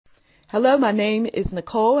Hello, my name is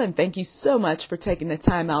Nicole, and thank you so much for taking the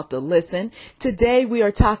time out to listen. Today, we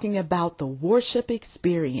are talking about the worship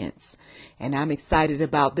experience, and I'm excited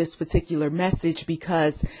about this particular message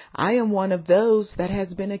because I am one of those that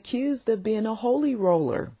has been accused of being a holy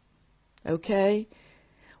roller. Okay?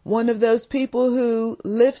 One of those people who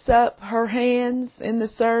lifts up her hands in the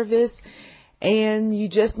service, and you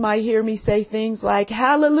just might hear me say things like,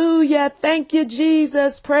 "Hallelujah, thank you,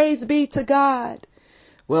 Jesus, praise be to God."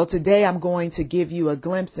 Well, today I'm going to give you a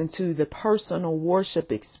glimpse into the personal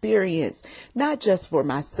worship experience, not just for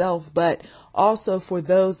myself, but also for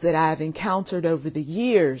those that I've encountered over the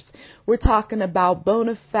years. We're talking about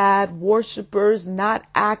bona fide worshipers, not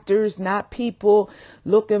actors, not people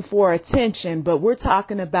looking for attention, but we're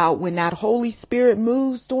talking about when that Holy Spirit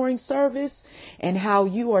moves during service and how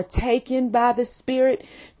you are taken by the Spirit,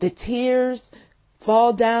 the tears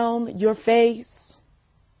fall down your face.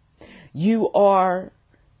 You are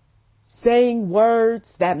saying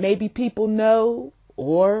words that maybe people know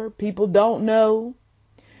or people don't know.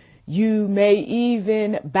 You may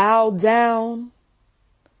even bow down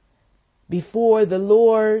before the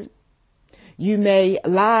Lord. You may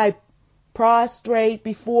lie prostrate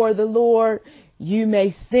before the Lord. You may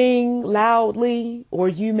sing loudly, or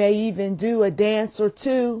you may even do a dance or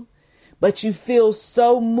two, but you feel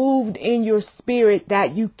so moved in your spirit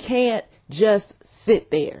that you can't just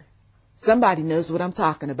sit there. Somebody knows what I'm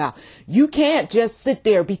talking about. You can't just sit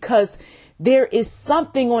there because there is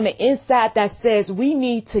something on the inside that says we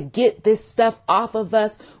need to get this stuff off of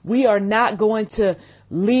us. We are not going to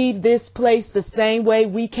leave this place the same way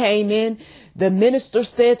we came in. The minister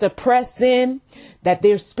said to press in, that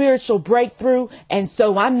there's spiritual breakthrough. And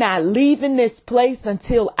so I'm not leaving this place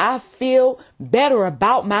until I feel better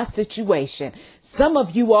about my situation. Some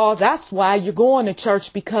of you all, that's why you're going to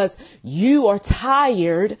church, because you are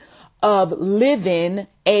tired of living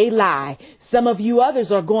a lie. Some of you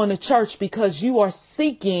others are going to church because you are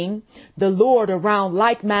seeking the Lord around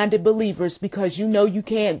like-minded believers because you know you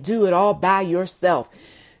can't do it all by yourself.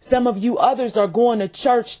 Some of you others are going to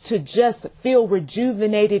church to just feel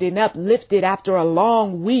rejuvenated and uplifted after a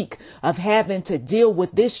long week of having to deal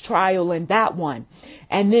with this trial and that one.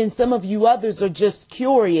 And then some of you others are just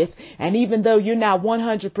curious. And even though you're not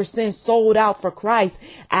 100% sold out for Christ,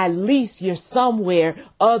 at least you're somewhere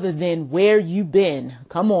other than where you've been.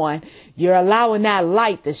 Come on. You're allowing that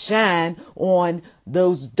light to shine on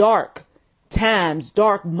those dark times,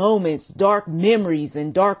 dark moments, dark memories,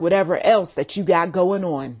 and dark whatever else that you got going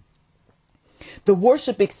on. The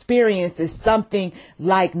worship experience is something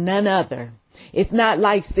like none other. It's not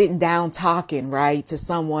like sitting down talking, right, to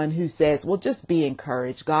someone who says, well, just be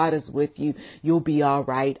encouraged. God is with you. You'll be all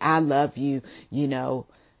right. I love you. You know,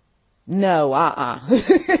 no,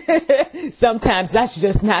 Sometimes that's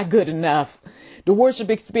just not good enough. The worship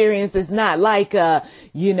experience is not like,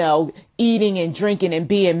 eating and drinking and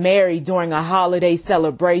being merry during a holiday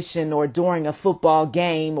celebration or during a football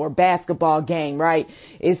game or basketball game, right?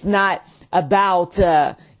 It's not about,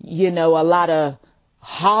 a lot of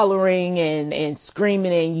hollering and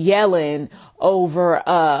screaming and yelling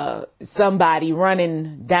over somebody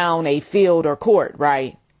running down a field or court,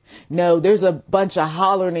 right? No, there's a bunch of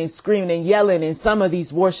hollering and screaming and yelling in some of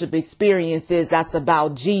these worship experiences. That's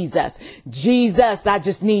about Jesus. Jesus, I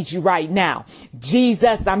just need you right now.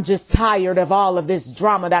 Jesus, I'm just tired of all of this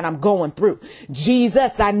drama that I'm going through.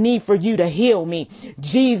 Jesus, I need for you to heal me.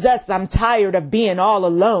 Jesus, I'm tired of being all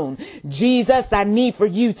alone. Jesus, I need for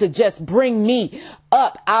you to just bring me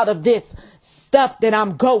up out of this stuff that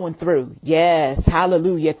I'm going through. Yes.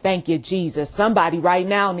 Hallelujah. Thank you, Jesus. Somebody right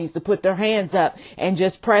now needs to put their hands up and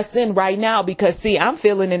just press in right now, because see, I'm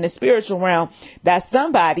feeling in the spiritual realm that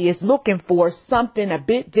somebody is looking for something a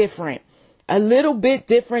bit different. A little bit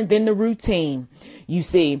different than the routine. You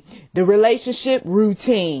see, the relationship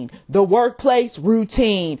routine, the workplace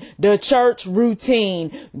routine, the church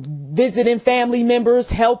routine, visiting family members,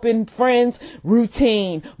 helping friends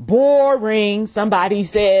routine, boring. Somebody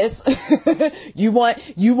says, you want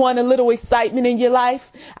a little excitement in your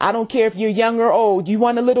life. I don't care if you're young or old. You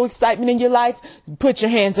want a little excitement in your life? Put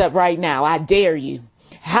your hands up right now. I dare you.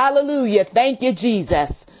 Hallelujah. Thank you,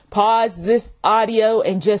 Jesus. Pause this audio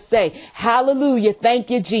and just say, hallelujah. Thank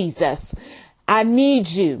you, Jesus. I need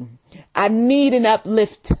you. I need an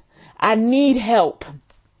uplift. I need help.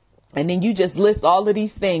 And then you just list all of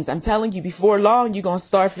these things. I'm telling you, before long, you're going to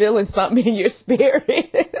start feeling something in your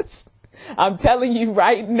spirit. I'm telling you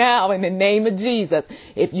right now, in the name of Jesus,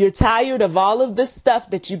 if you're tired of all of the stuff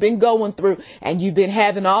that you've been going through and you've been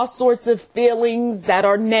having all sorts of feelings that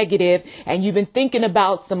are negative and you've been thinking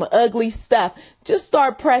about some ugly stuff, just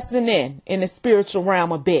start pressing in the spiritual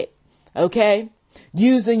realm a bit. Okay?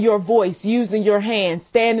 using your voice, using your hands,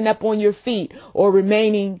 standing up on your feet, or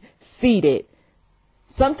remaining seated.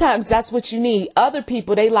 Sometimes that's what you need. Other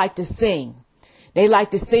people, they like to sing. They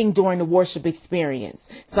like to sing during the worship experience.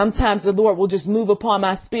 Sometimes the Lord will just move upon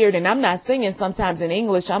my spirit, and I'm not singing sometimes in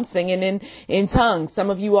English. I'm singing in tongues. Some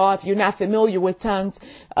of you all, if you're not familiar with tongues,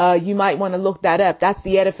 you might want to look that up. That's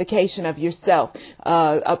the edification of yourself,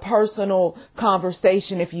 a personal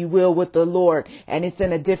conversation, if you will, with the Lord. And it's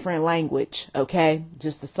in a different language. Okay.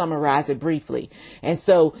 Just to summarize it briefly. And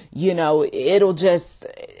so, it'll just,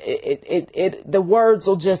 the words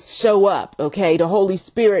will just show up. Okay. The Holy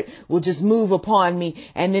Spirit will just move upon me,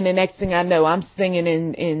 and then the next thing I know, I'm singing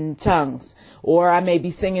in tongues, or I may be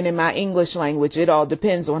singing in my English language. It all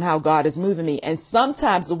depends on how God is moving me. And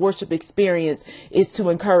sometimes the worship experience is to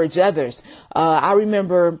encourage others. I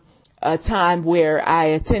remember a time where I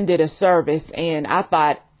attended a service, and I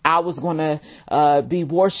thought I was going to be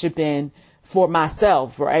worshiping for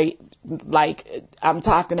myself, right? Like, I'm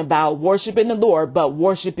talking about worshiping the Lord, but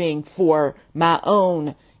worshiping for my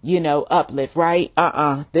own uplift, right?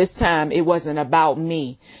 This time it wasn't about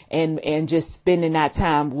me and just spending that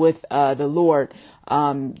time with, the Lord,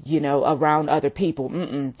 around other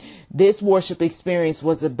people. This worship experience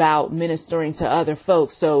was about ministering to other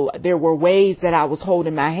folks. So there were ways that I was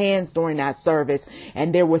holding my hands during that service,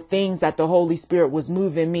 and there were things that the Holy Spirit was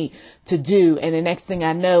moving me to do. And the next thing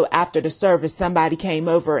I know, after the service, somebody came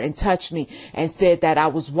over and touched me and said that I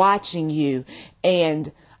was watching you,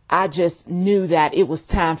 and I just knew that it was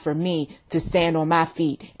time for me to stand on my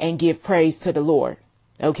feet and give praise to the Lord.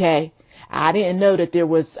 Okay. I didn't know that there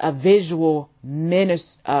was a visual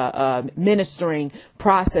ministering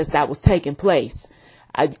process that was taking place.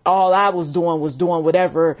 All I was doing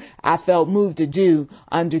whatever I felt moved to do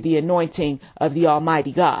under the anointing of the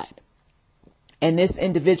Almighty God. And this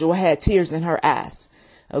individual had tears in her eyes.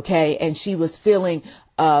 Okay. And she was feeling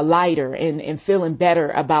lighter and feeling better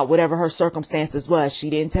about whatever her circumstances was.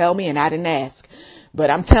 She didn't tell me, and I didn't ask,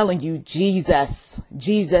 but I'm telling you, Jesus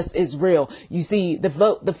is real. You see,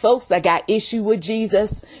 the folks that got issue with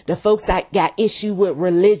Jesus, the folks that got issue with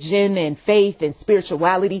religion and faith and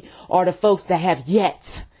spirituality, are the folks that have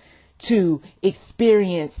yet to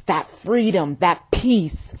experience that freedom, that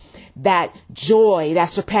peace, that joy that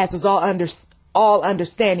surpasses all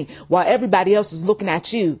understanding, while everybody else is looking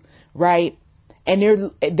at you, right?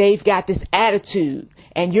 And they've got this attitude,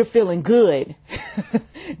 and you're feeling good.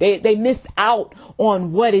 They missed out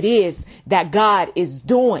on what it is that God is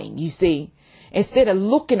doing. You see, instead of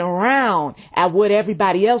looking around at what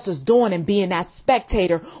everybody else is doing and being that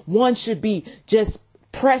spectator, one should be just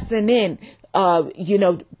pressing in,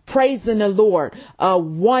 praising the Lord,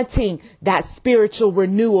 wanting that spiritual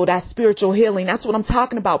renewal, that spiritual healing. That's what I'm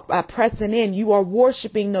talking about by pressing in. You are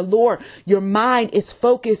worshiping the Lord. Your mind is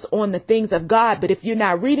focused on the things of God. But if you're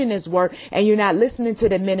not reading his word and you're not listening to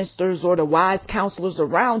the ministers or the wise counselors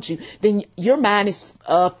around you, then your mind is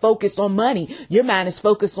focused on money. Your mind is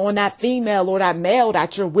focused on that female or that male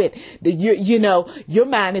that you're with. Your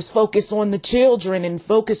mind is focused on the children and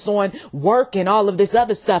focused on work and all of this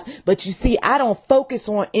other stuff. But you see, I don't focus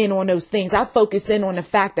in on those things. I focus in on the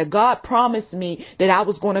fact that God promised me that I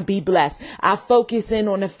was going to be blessed. I focus in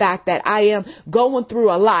on the fact that I am going through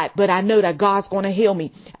a lot, but I know that God's going to heal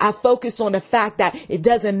me. I focus on the fact that it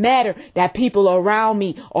doesn't matter that people around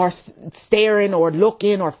me are staring or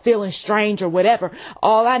looking or feeling strange or whatever.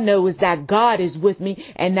 All I know is that God is with me,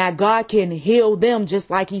 and that God can heal them just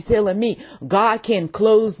like he's healing me. God can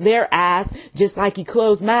close their eyes just like he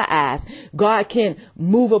closed my eyes. God can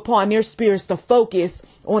move upon their spirits to focus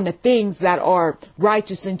on the things that are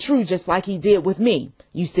righteous and true, just like he did with me.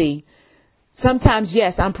 You see, sometimes,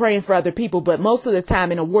 yes, I'm praying for other people, but most of the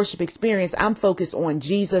time in a worship experience, I'm focused on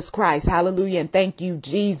Jesus Christ. Hallelujah. And thank you,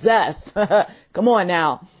 Jesus. Come on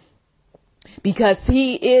now. Because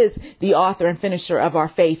he is the author and finisher of our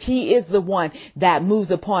faith. He is the one that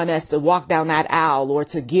moves upon us to walk down that aisle or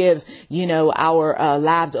to give, our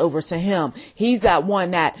lives over to him. He's that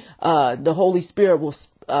one that the Holy Spirit will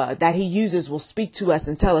that he uses will speak to us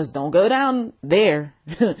and tell us, don't go down there.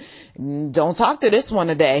 Don't talk to this one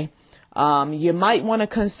today. You might want to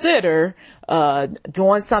consider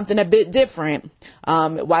doing something a bit different.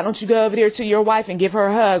 Why don't you go over there to your wife and give her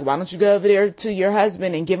a hug? Why don't you go over there to your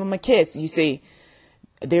husband and give him a kiss? You see,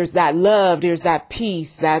 there's that love, there's that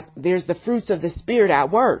peace, there's the fruits of the Spirit at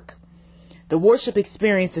work. The worship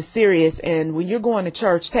experience is serious, and when you're going to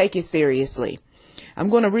church, take it seriously. I'm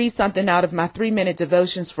going to read something out of my 3-minute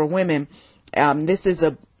devotions for women. This is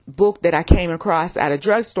a book that I came across at a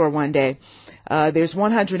drugstore one day. There's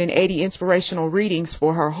 180 inspirational readings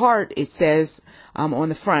for her heart, it says on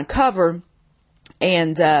the front cover.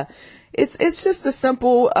 And It's just a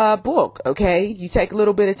simple book. Okay. You take a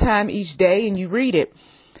little bit of time each day and you read it.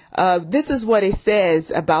 This is what it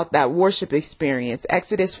says about that worship experience.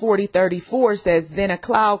 Exodus 40:34 says, "Then a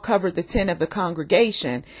cloud covered the tent of the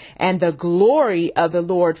congregation, and the glory of the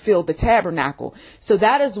Lord filled the tabernacle." So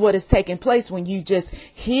that is what is taking place when you just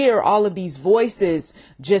hear all of these voices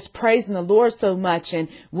just praising the Lord so much, and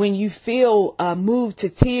when you feel moved to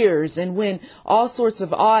tears, and when all sorts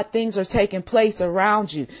of odd things are taking place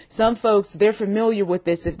around you. Some folks, they're familiar with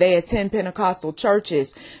this if they attend Pentecostal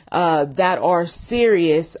churches that are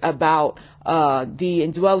serious about the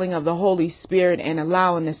indwelling of the Holy Spirit and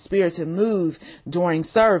allowing the Spirit to move during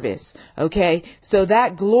service. Okay. So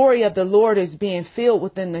that glory of the Lord is being filled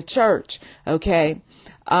within the church. Okay.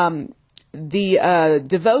 The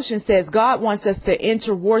devotion says God wants us to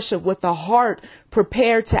enter worship with a heart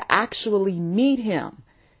prepared to actually meet him.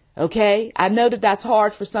 Okay. I know that that's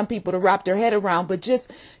hard for some people to wrap their head around, but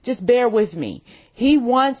just bear with me. He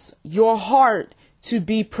wants your heart to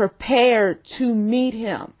be prepared to meet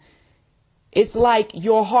him. It's like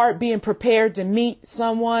your heart being prepared to meet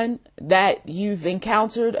someone that you've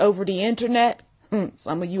encountered over the internet.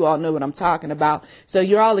 Some of you all know what I'm talking about. So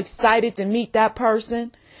you're all excited to meet that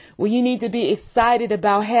person. Well, you need to be excited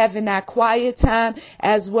about having that quiet time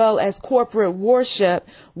as well as corporate worship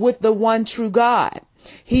with the one true God.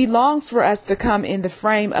 He longs for us to come in the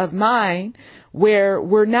frame of mind where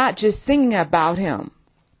we're not just singing about him.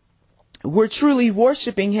 We're truly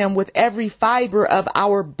worshiping him with every fiber of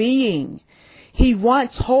our being. He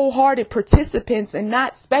wants wholehearted participants and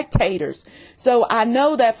not spectators. So I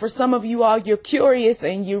know that for some of you all, you're curious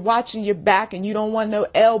and you're watching your back and you don't want no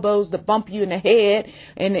elbows to bump you in the head,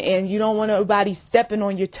 and you don't want nobody stepping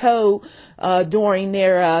on your toe during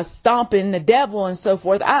their stomping the devil and so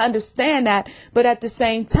forth. I understand that. But at the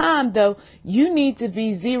same time, though, you need to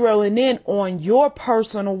be zeroing in on your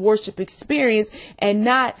personal worship experience and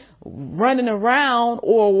not running around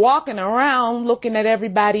or walking around looking at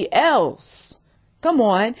everybody else. Come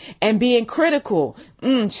on. And being critical.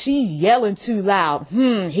 She yelling too loud.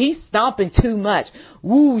 He's stomping too much.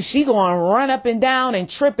 Ooh, she going to run up and down and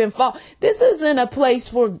trip and fall. This isn't a place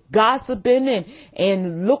for gossiping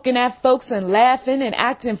and looking at folks and laughing and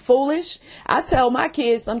acting foolish. I tell my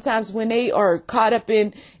kids sometimes when they are caught up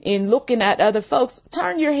in looking at other folks,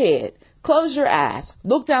 turn your head, close your eyes,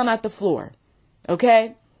 look down at the floor.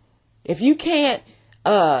 Okay. If you can't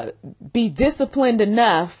be disciplined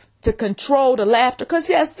enough to control the laughter, because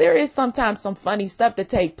yes, there is sometimes some funny stuff to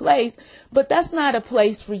take place, but that's not a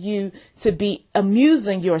place for you to be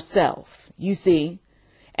amusing yourself, you see.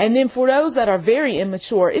 And then for those that are very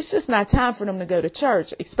immature, it's just not time for them to go to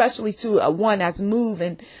church, especially to one that's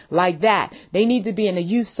moving like that. They need to be in a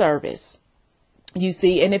youth service. You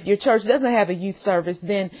see, and if your church doesn't have a youth service,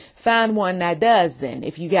 then find one that does then.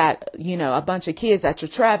 If you got, a bunch of kids that you're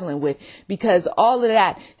traveling with, because all of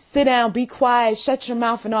that, sit down, be quiet, shut your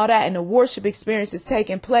mouth and all that. And the worship experience is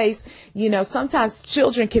taking place. Sometimes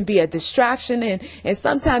children can be a distraction and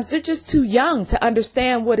sometimes they're just too young to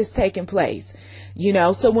understand what is taking place.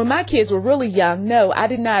 So when my kids were really young, no, I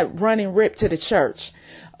did not run and rip to the church.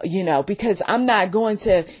 Because I'm not going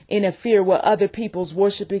to interfere with other people's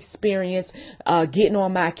worship experience, getting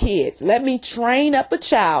on my kids. Let me train up a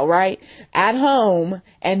child, right, at home,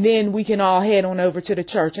 and then we can all head on over to the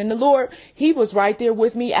church. And the Lord, he was right there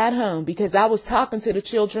with me at home because I was talking to the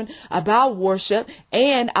children about worship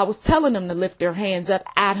and I was telling them to lift their hands up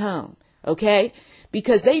at home. Okay.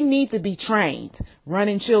 Because they need to be trained.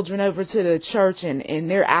 Running children over to the church and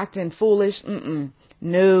they're acting foolish.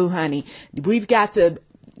 No, honey, we've got to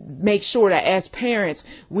make sure that as parents,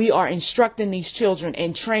 we are instructing these children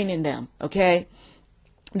and training them. Okay.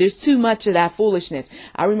 There's too much of that foolishness.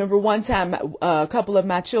 I remember one time a couple of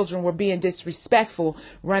my children were being disrespectful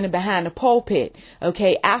running behind the pulpit.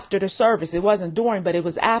 Okay. After the service, it wasn't during, but it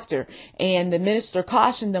was after. And the minister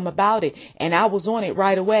cautioned them about it. And I was on it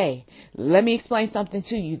right away. Let me explain something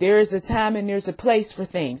to you. There is a time and there's a place for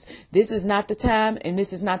things. This is not the time and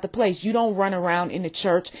this is not the place. You don't run around in the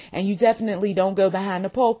church and you definitely don't go behind the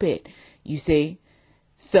pulpit. You see?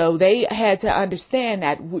 So they had to understand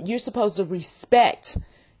that you're supposed to respect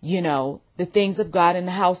the things of God in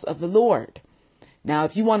the house of the Lord. Now,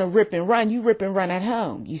 if you want to rip and run, you rip and run at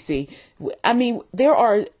home. You see, there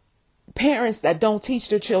are parents that don't teach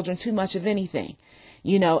their children too much of anything,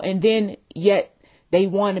 and then yet they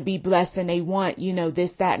want to be blessed and they want,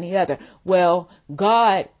 this, that, and the other. Well,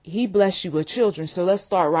 God, he blessed you with children. So let's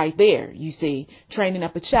start right there. You see, training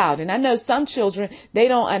up a child. And I know some children, they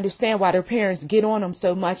don't understand why their parents get on them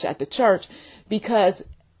so much at the church, because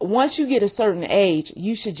once you get a certain age,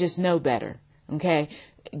 you should just know better. Okay.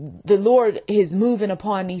 the Lord is moving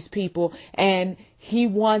upon these people, and he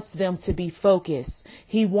wants them to be focused.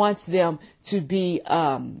 He wants them to be,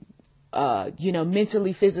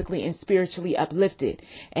 mentally, physically, and spiritually uplifted.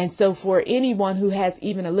 And so for anyone who has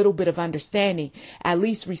even a little bit of understanding, at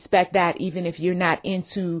least respect that, even if you're not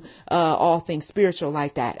into all things spiritual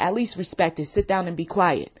like that. At least respect it. Sit down and be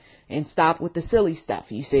quiet and stop with the silly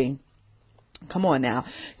stuff, you see. Come on now.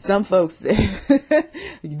 Some folks,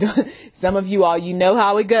 some of you all, you know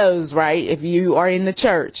how it goes, right? If you are in the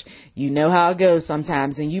church, you know how it goes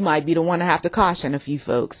sometimes, and you might be the one to have to caution a few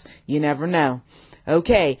folks. You never know.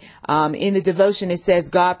 Okay. In the devotion, it says,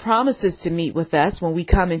 God promises to meet with us when we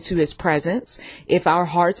come into his presence, if our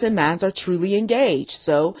hearts and minds are truly engaged.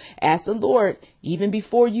 So ask the Lord, even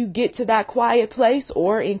before you get to that quiet place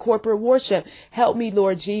or in corporate worship, help me,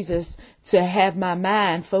 Lord Jesus, to have my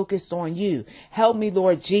mind focused on you. Help me,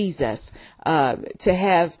 Lord Jesus, to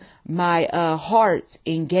have my heart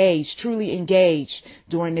engaged, truly engaged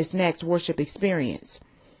during this next worship experience.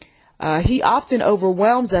 He often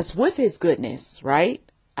overwhelms us with his goodness, right?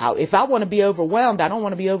 If I want to be overwhelmed, I don't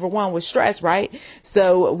want to be overwhelmed with stress, right?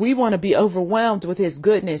 So we want to be overwhelmed with his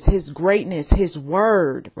goodness, his greatness, his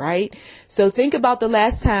word, right? So think about the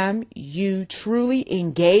last time you truly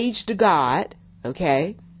engaged God,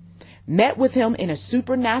 okay? Met with him in a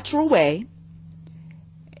supernatural way.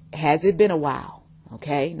 Has it been a while?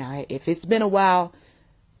 Okay. Now, if it's been a while,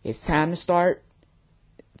 it's time to start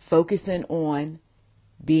focusing on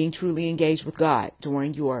being truly engaged with God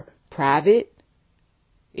during your private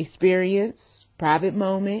experience, private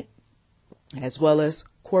moment, as well as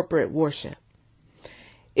corporate worship.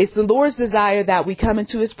 It's the Lord's desire that we come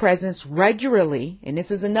into his presence regularly. And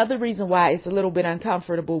this is another reason why it's a little bit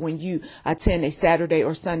uncomfortable when you attend a Saturday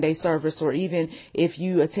or Sunday service, or even if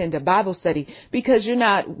you attend a Bible study, because you're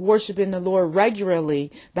not worshiping the Lord regularly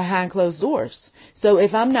behind closed doors. So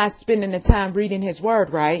if I'm not spending the time reading his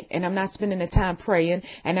word, right, and I'm not spending the time praying,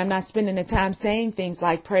 and I'm not spending the time saying things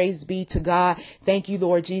like, praise be to God, thank you,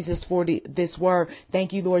 Lord Jesus, for this word.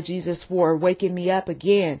 Thank you, Lord Jesus, for waking me up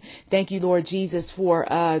again. Thank you, Lord Jesus, for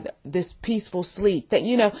this peaceful sleep. That,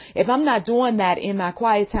 if I'm not doing that in my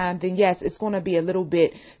quiet time, then yes, it's going to be a little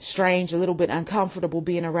bit strange, a little bit uncomfortable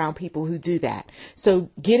being around people who do that.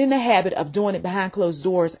 So get in the habit of doing it behind closed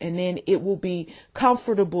doors, and then it will be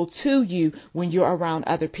comfortable to you when you're around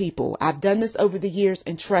other people. I've done this over the years,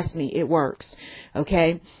 and trust me, it works.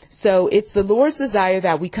 Okay. So it's the Lord's desire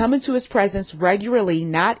that we come into his presence regularly,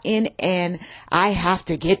 not in an I have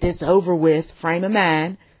to get this over with frame of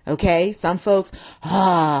mind. Okay. Some folks,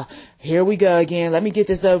 here we go again. Let me get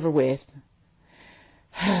this over with.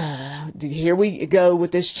 Here we go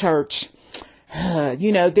with this church.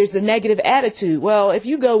 There's a negative attitude. Well, if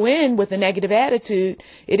you go in with a negative attitude,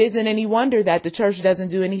 it isn't any wonder that the church doesn't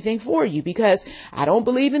do anything for you, because I don't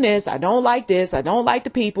believe in this. I don't like this. I don't like the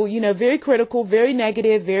people, very critical, very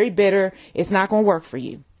negative, very bitter. It's not going to work for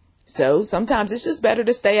you. So sometimes it's just better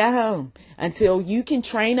to stay at home until you can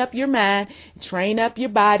train up your mind, train up your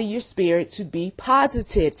body, your spirit to be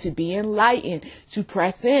positive, to be enlightened, to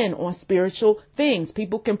press in on spiritual things.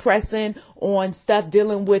 People can press in on stuff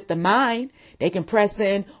dealing with the mind. They can press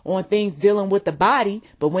in on things dealing with the body.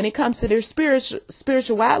 But when it comes to their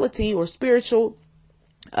spirituality or spiritual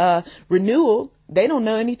renewal, they don't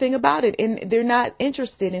know anything about it, and they're not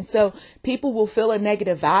interested. And so people will feel a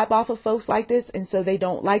negative vibe off of folks like this. And so they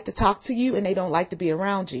don't like to talk to you, and they don't like to be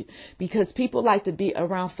around you, because people like to be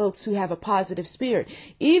around folks who have a positive spirit.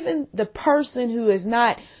 Even the person who is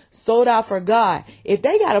not sold out for God, if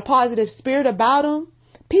they got a positive spirit about them,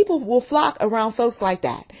 people will flock around folks like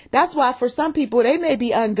that. That's why for some people, they may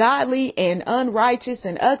be ungodly and unrighteous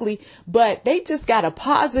and ugly, but they just got a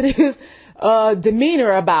positive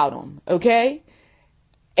demeanor about them. Okay.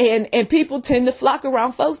 And people tend to flock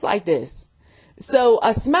around folks like this. So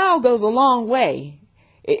a smile goes a long way.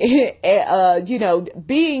 Being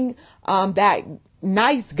that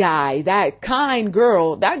nice guy, that kind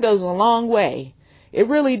girl, that goes a long way. It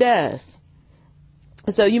really does.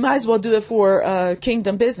 So you might as well do it for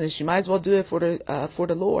kingdom business. You might as well do it for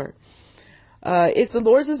the Lord. It's the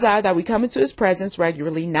Lord's desire that we come into his presence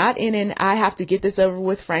regularly, not in an I have to get this over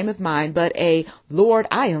with frame of mind, but a Lord,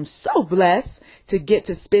 I am so blessed to get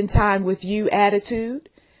to spend time with you attitude.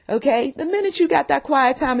 Okay. The minute you got that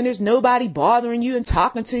quiet time and there's nobody bothering you and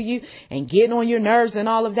talking to you and getting on your nerves and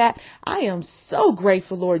all of that, I am so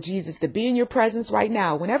grateful, Lord Jesus, to be in your presence right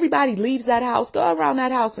now. When everybody leaves that house, go around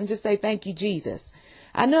that house and just say, thank you, Jesus.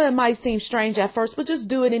 I know it might seem strange at first, but just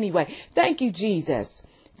do it anyway. Thank you, Jesus.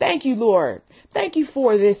 Thank you, Lord. Thank you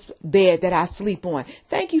for this bed that I sleep on.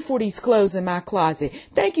 Thank you for these clothes in my closet.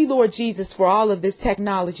 Thank you, Lord Jesus, for all of this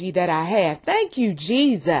technology that I have. Thank you,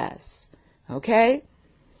 Jesus. Okay?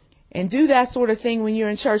 And do that sort of thing when you're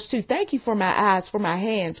in church too. Thank you for my eyes, for my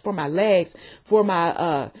hands, for my legs, for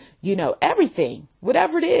my, everything,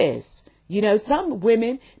 whatever it is. Some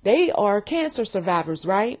women, they are cancer survivors,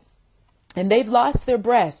 right? And they've lost their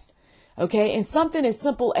breasts. Okay. And something as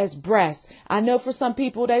simple as breasts. I know for some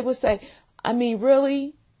people, they would say, I mean,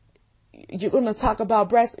 really? You're going to talk about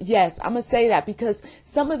breasts? Yes, I'm going to say that because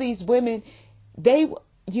some of these women, they,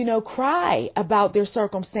 cry about their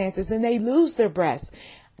circumstances and they lose their breasts.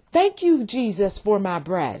 Thank you, Jesus, for my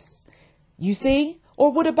breasts. You see?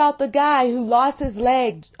 Or what about the guy who lost his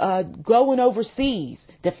leg going overseas,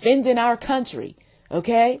 defending our country?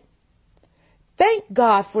 Okay. Thank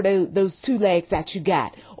God for those two legs that you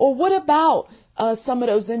got. Or what about some of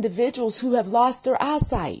those individuals who have lost their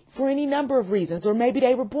eyesight for any number of reasons, or maybe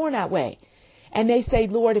they were born that way. And they say,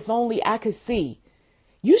 Lord, if only I could see.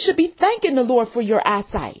 You should be thanking the Lord for your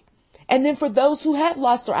eyesight. And then for those who have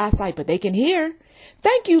lost their eyesight, but they can hear,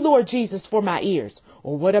 thank you, Lord Jesus, for my ears.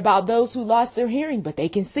 Or what about those who lost their hearing, but they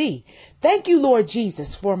can see? Thank you, Lord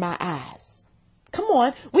Jesus, for my eyes. Come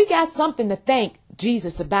on, we got something to thank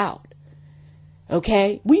Jesus about.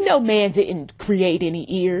 Okay, we know man didn't create any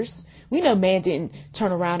ears. We know man didn't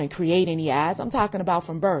turn around and create any eyes. I'm talking about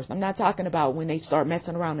from birth. I'm not talking about when they start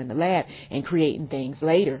messing around in the lab and creating things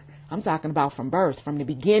later. I'm talking about from birth, from the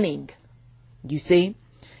beginning. You see?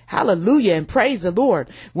 Hallelujah and praise the Lord.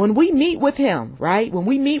 When we meet with him, right? When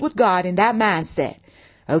we meet with God in that mindset,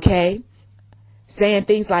 okay? Saying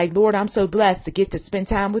things like, Lord, I'm so blessed to get to spend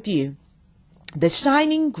time with you. The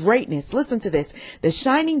shining greatness, listen to this, the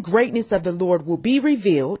shining greatness of the Lord will be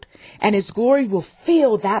revealed and his glory will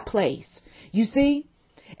fill that place. You see?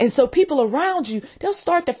 And so people around you, they'll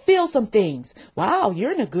start to feel some things. Wow,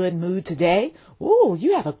 you're in a good mood today. Ooh,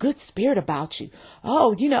 you have a good spirit about you.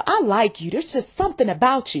 Oh, I like you. There's just something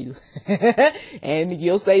about you. And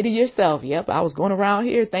you'll say to yourself, yep, I was going around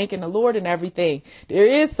here thanking the Lord and everything. There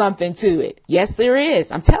is something to it. Yes, there is.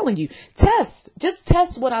 I'm telling you, just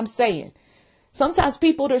test what I'm saying. Sometimes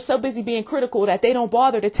people, they're so busy being critical that they don't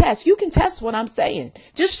bother to test. You can test what I'm saying.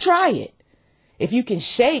 Just try it. If you can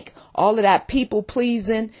shake all of that people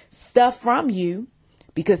pleasing stuff from you,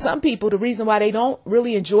 because some people, the reason why they don't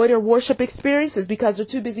really enjoy their worship experience is because they're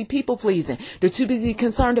too busy people pleasing. They're too busy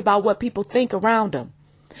concerned about what people think around them.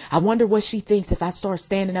 I wonder what she thinks if I start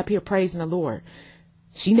standing up here praising the Lord.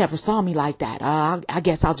 She never saw me like that. I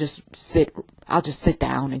guess I'll just sit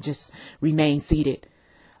down and just remain seated.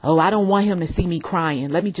 Oh, I don't want him to see me crying.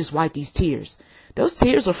 Let me just wipe these tears. Those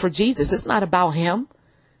tears are for Jesus. It's not about him.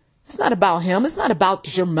 It's not about him. It's not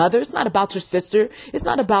about your mother. It's not about your sister. It's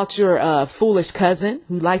not about your foolish cousin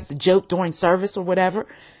who likes to joke during service or whatever.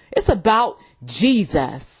 It's about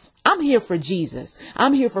Jesus. I'm here for Jesus.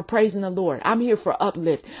 I'm here for praising the Lord. I'm here for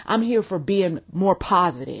uplift. I'm here for being more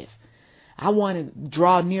positive. I want to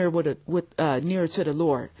draw nearer nearer to the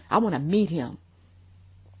Lord. I want to meet him.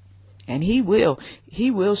 And he will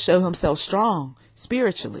show himself strong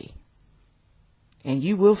spiritually. And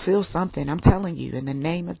you will feel something. I'm telling you, in the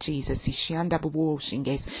name of Jesus.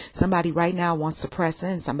 Somebody right now wants to press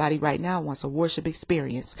in. Somebody right now wants a worship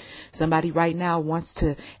experience. Somebody right now wants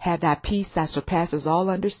to have that peace that surpasses all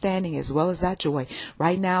understanding as well as that joy.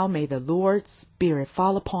 Right now, may the Lord's Spirit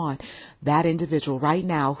fall upon that individual right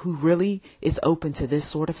now who really is open to this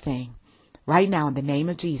sort of thing. Right now, in the name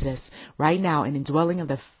of Jesus. Right now, in the indwelling of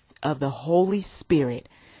the Holy Spirit.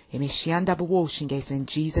 In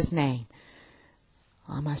Jesus' name.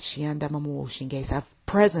 A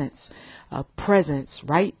presence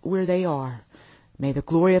right where they are. May the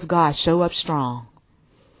glory of God show up strong.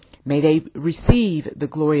 May they receive the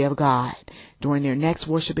glory of God during their next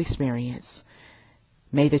worship experience.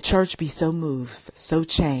 May the church be so moved, so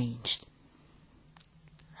changed.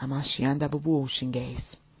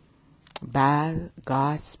 By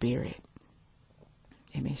God's Spirit.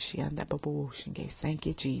 Thank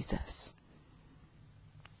you, Jesus.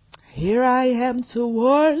 Here I am to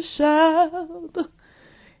worship.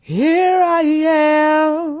 Here I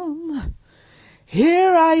am.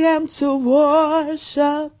 Here I am to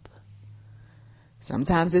worship.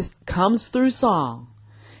 Sometimes it comes through song.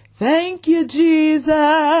 Thank you, Jesus.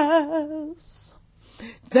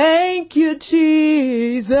 Thank you,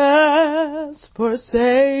 Jesus, for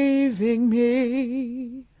saving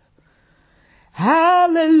me. Hallelujah.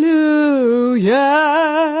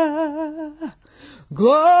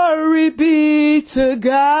 Glory be to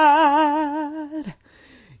God.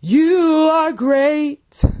 You are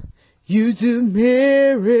great. You do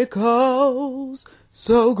miracles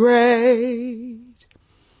so great.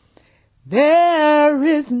 There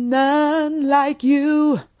is none like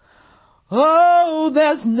you. Oh,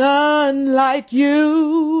 there's none like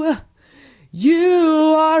you.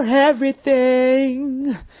 You are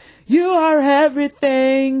everything. You are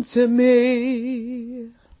everything to me.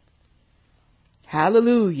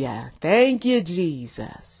 Hallelujah. Thank you,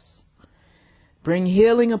 Jesus. Bring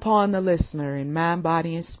healing upon the listener in mind,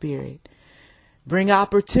 body, and spirit. Bring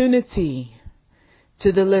opportunity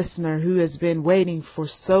to the listener who has been waiting for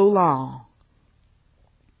so long.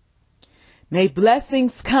 May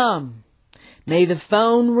blessings come. May the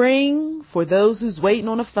phone ring for those who's waiting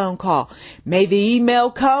on a phone call. May the email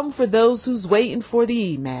come for those who's waiting for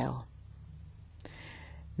the email.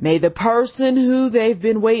 May the person who they've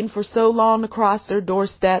been waiting for so long to cross their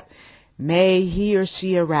doorstep, may he or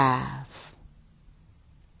she arrive.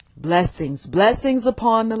 Blessings, blessings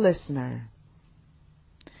upon the listener.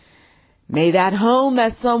 May that home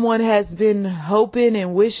that someone has been hoping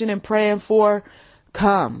and wishing and praying for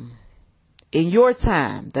come. In your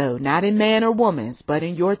time, though, not in man or woman's, but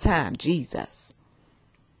in your time, Jesus.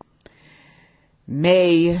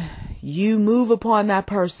 May you move upon that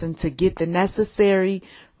person to get the necessary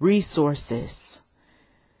resources.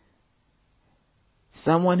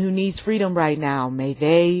 Someone who needs freedom right now, may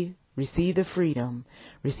they receive the freedom,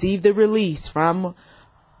 receive the release from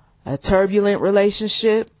a turbulent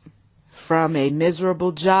relationship, from a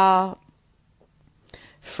miserable job,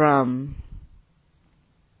 from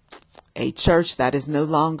a church that is no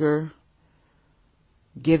longer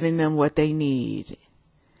giving them what they need.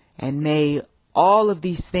 And may all of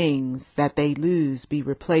these things that they lose be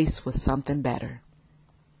replaced with something better.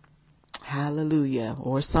 Hallelujah.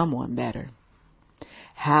 Or someone better.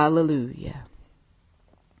 Hallelujah.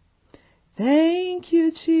 Thank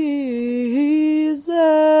you, Jesus.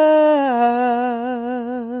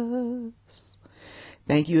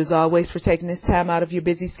 Thank you as always for taking this time out of your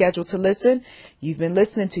busy schedule to listen. You've been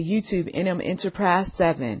listening to YouTube NM Enterprise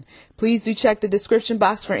 7. Please do check the description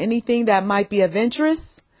box for anything that might be of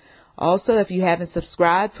interest. Also, if you haven't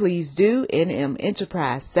subscribed, please do, NM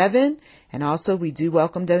Enterprise 7. And also, we do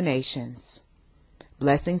welcome donations.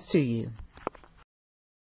 Blessings to you.